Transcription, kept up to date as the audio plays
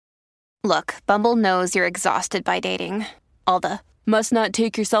Look, Bumble knows you're exhausted by dating. All the, must not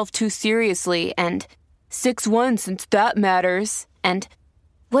take yourself too seriously, and 6'1" since that matters. And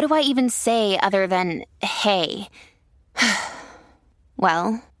what do I even say other than, hey?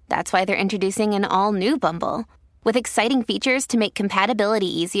 Well, that's why they're introducing an all-new Bumble, with exciting features to make compatibility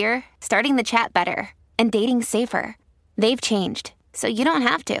easier, starting the chat better, and dating safer. They've changed, so you don't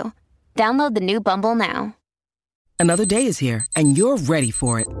have to. Download the new Bumble now. Another day is here, and you're ready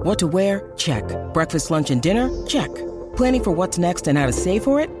for it. What to wear? Check. Breakfast, lunch, and dinner? Check. Planning for what's next and how to save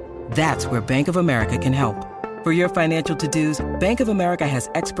for it? That's where Bank of America can help. For your financial to-dos, Bank of America has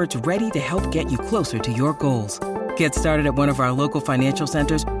experts ready to help get you closer to your goals. Get started at one of our local financial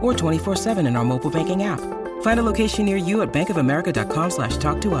centers or 24/7 in our mobile banking app. Find a location near you at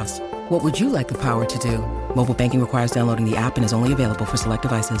bankofamerica.com/talktous. What would you like the power to do? Mobile banking requires downloading the app and is only available for select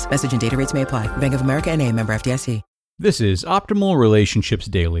devices. Message and data rates may apply. Bank of America N.A., member FDIC. This is Optimal Relationships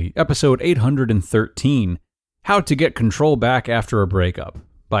Daily, episode 813, How to Get Control Back After a Breakup,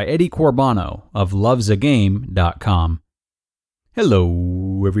 by Eddie Corbano of lovesagame.com.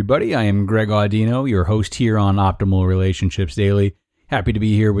 Hello, everybody. I am Greg Audino, your host here on Optimal Relationships Daily. Happy to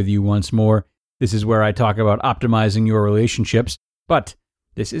be here with you once more. This is where I talk about optimizing your relationships, but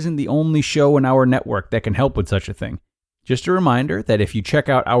this isn't the only show in our network that can help with such a thing. Just a reminder that if you check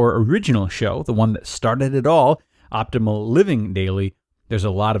out our original show, the one that started it all, Optimal Living Daily, there's a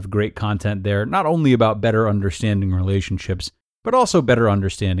lot of great content there, not only about better understanding relationships, but also better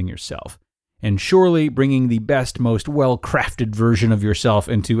understanding yourself. And surely bringing the best, most well-crafted version of yourself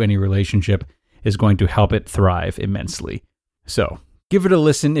into any relationship is going to help it thrive immensely. So, give it a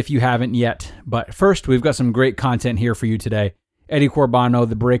listen if you haven't yet. But first, we've got some great content here for you today. Eddie Corbano,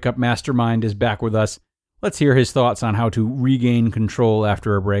 the breakup mastermind, is back with us. Let's hear his thoughts on how to regain control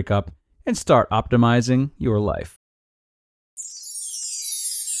after a breakup and start optimizing your life.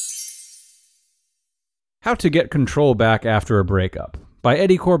 How to Get Control Back After a Breakup, by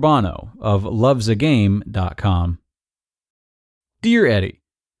Eddie Corbano of lovesagame.com. Dear Eddie,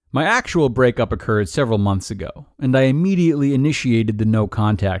 my actual breakup occurred several months ago, and I immediately initiated the no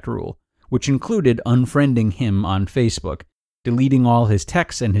contact rule, which included unfriending him on Facebook, deleting all his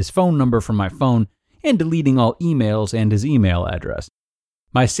texts and his phone number from my phone, and deleting all emails and his email address.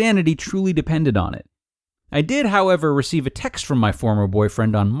 My sanity truly depended on it. I did, however, receive a text from my former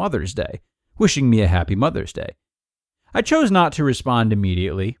boyfriend on Mother's Day, wishing me a happy Mother's Day. I chose not to respond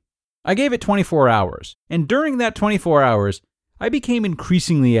immediately. I gave it 24 hours, and during that 24 hours, I became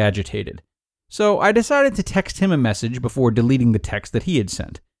increasingly agitated. So I decided to text him a message before deleting the text that he had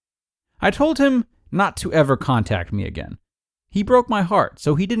sent. I told him not to ever contact me again. He broke my heart,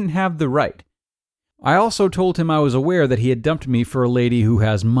 so he didn't have the right. I also told him I was aware that he had dumped me for a lady who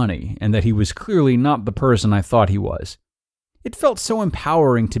has money, and that he was clearly not the person I thought he was. It felt so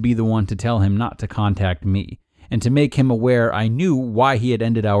empowering to be the one to tell him not to contact me, and to make him aware I knew why he had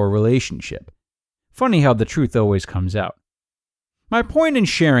ended our relationship. Funny how the truth always comes out. My point in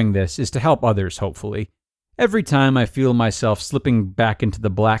sharing this is to help others, hopefully. Every time I feel myself slipping back into the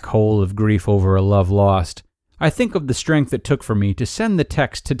black hole of grief over a love lost, I think of the strength it took for me to send the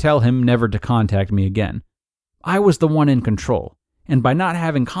text to tell him never to contact me again. I was the one in control, and by not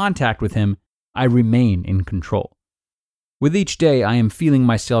having contact with him, I remain in control. With each day, I am feeling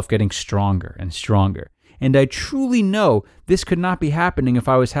myself getting stronger and stronger, and I truly know this could not be happening if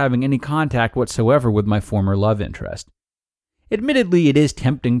I was having any contact whatsoever with my former love interest. Admittedly, it is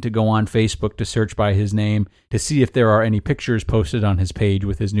tempting to go on Facebook to search by his name to see if there are any pictures posted on his page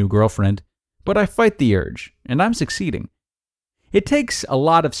with his new girlfriend, but I fight the urge, and I'm succeeding. It takes a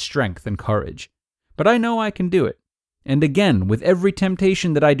lot of strength and courage, but I know I can do it. And again, with every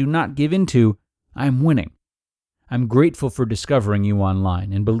temptation that I do not give into, I'm winning. I'm grateful for discovering you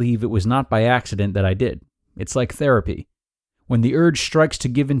online and believe it was not by accident that I did. It's like therapy. When the urge strikes to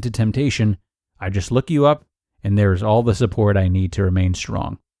give in to temptation, I just look you up, and there's all the support I need to remain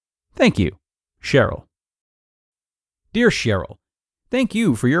strong. Thank you, Cheryl. Dear Cheryl, thank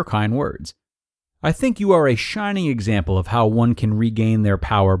you for your kind words. I think you are a shining example of how one can regain their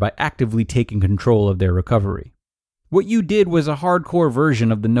power by actively taking control of their recovery. What you did was a hardcore version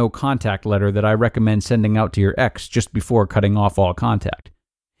of the no contact letter that I recommend sending out to your ex just before cutting off all contact.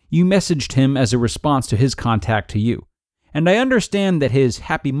 You messaged him as a response to his contact to you, and I understand that his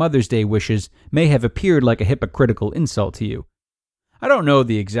Happy Mother's Day wishes may have appeared like a hypocritical insult to you. I don't know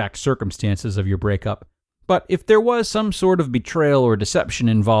the exact circumstances of your breakup, but if there was some sort of betrayal or deception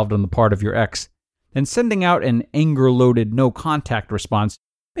involved on the part of your ex, then sending out an anger-loaded no contact response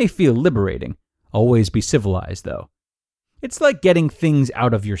may feel liberating. Always be civilized, though. It's like getting things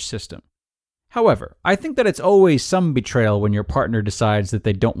out of your system. However, I think that it's always some betrayal when your partner decides that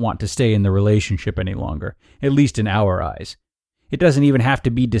they don't want to stay in the relationship any longer, at least in our eyes. It doesn't even have to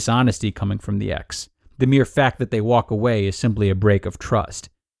be dishonesty coming from the ex. The mere fact that they walk away is simply a break of trust.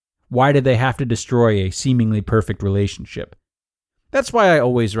 Why did they have to destroy a seemingly perfect relationship? That's why I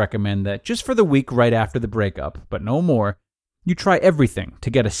always recommend that just for the week right after the breakup, but no more, you try everything to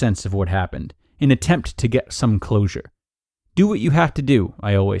get a sense of what happened, in an attempt to get some closure. Do what you have to do,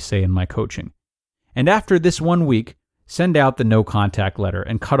 I always say in my coaching. And after this 1 week, send out the no contact letter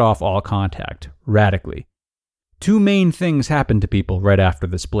and cut off all contact, radically. 2 main things happen to people right after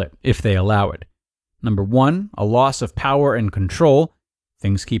the split, if they allow it. Number 1, a loss of power and control.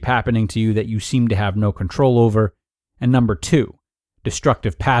 Things keep happening to you that you seem to have no control over. And number 2,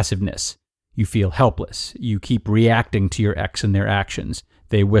 destructive passiveness. You feel helpless. You keep reacting to your ex and their actions.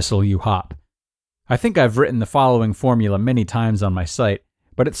 They whistle, you hop. I think I've written the following formula many times on my site,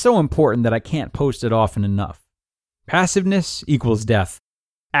 but it's so important that I can't post it often enough. Passiveness equals death.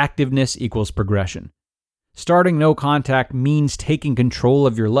 Activeness equals progression. Starting no contact means taking control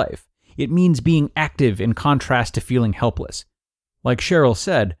of your life. It means being active in contrast to feeling helpless. Like Cheryl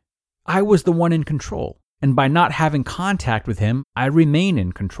said, I was the one in control, and by not having contact with him, I remain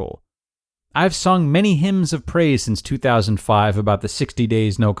in control. I've sung many hymns of praise since 2005 about the 60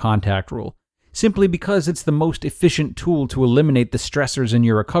 days no contact rule, simply because it's the most efficient tool to eliminate the stressors in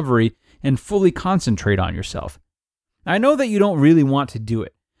your recovery and fully concentrate on yourself. I know that you don't really want to do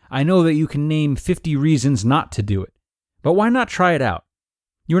it. I know that you can name 50 reasons not to do it. But why not try it out?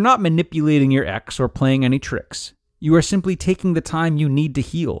 You're not manipulating your ex or playing any tricks. You are simply taking the time you need to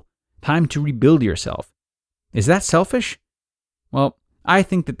heal, time to rebuild yourself. Is that selfish? Well, I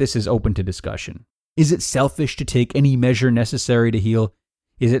think that this is open to discussion. Is it selfish to take any measure necessary to heal?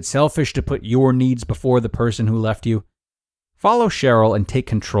 Is it selfish to put your needs before the person who left you? Follow Cheryl and take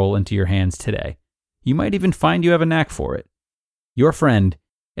control into your hands today. You might even find you have a knack for it. Your friend,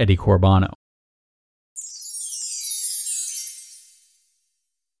 Eddie Corbano.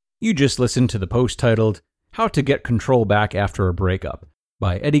 You just listened to the post titled, How to Get Control Back After a Breakup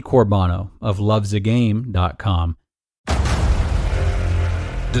by Eddie Corbano of lovesagame.com.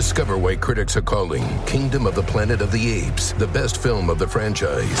 Discover why critics are calling Kingdom of the Planet of the Apes the best film of the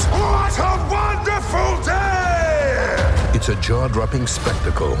franchise. What a wonderful day! It's a jaw-dropping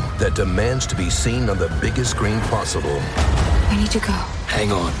spectacle that demands to be seen on the biggest screen possible. I need to go.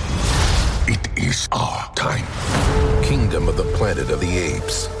 Hang on. It is our time. Kingdom of the Planet of the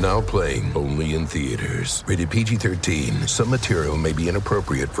Apes. Now playing only in theaters. Rated PG-13. Some material may be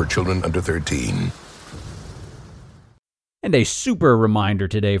inappropriate for children under 13. And a super reminder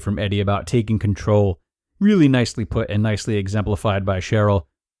today from Eddie about taking control. Really nicely put and nicely exemplified by Cheryl.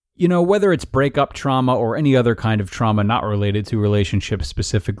 You know, whether it's breakup trauma or any other kind of trauma not related to relationships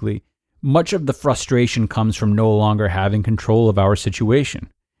specifically, much of the frustration comes from no longer having control of our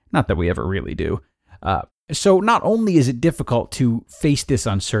situation. Not that we ever really do. So not only is it difficult to face this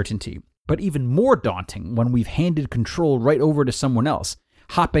uncertainty, but even more daunting when we've handed control right over to someone else,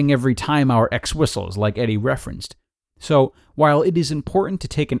 hopping every time our ex whistles, like Eddie referenced. So, while it is important to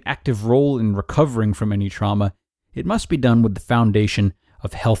take an active role in recovering from any trauma, it must be done with the foundation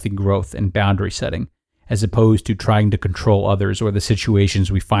of healthy growth and boundary setting, as opposed to trying to control others or the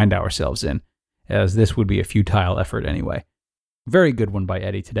situations we find ourselves in, as this would be a futile effort anyway. Very good one by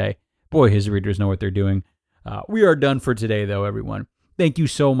Eddie today. Boy, his readers know what they're doing. We are done for today, though, everyone. Thank you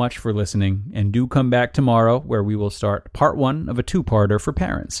so much for listening, and do come back tomorrow where we will start part 1 of a 2-parter for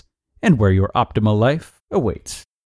parents, and where your optimal life awaits.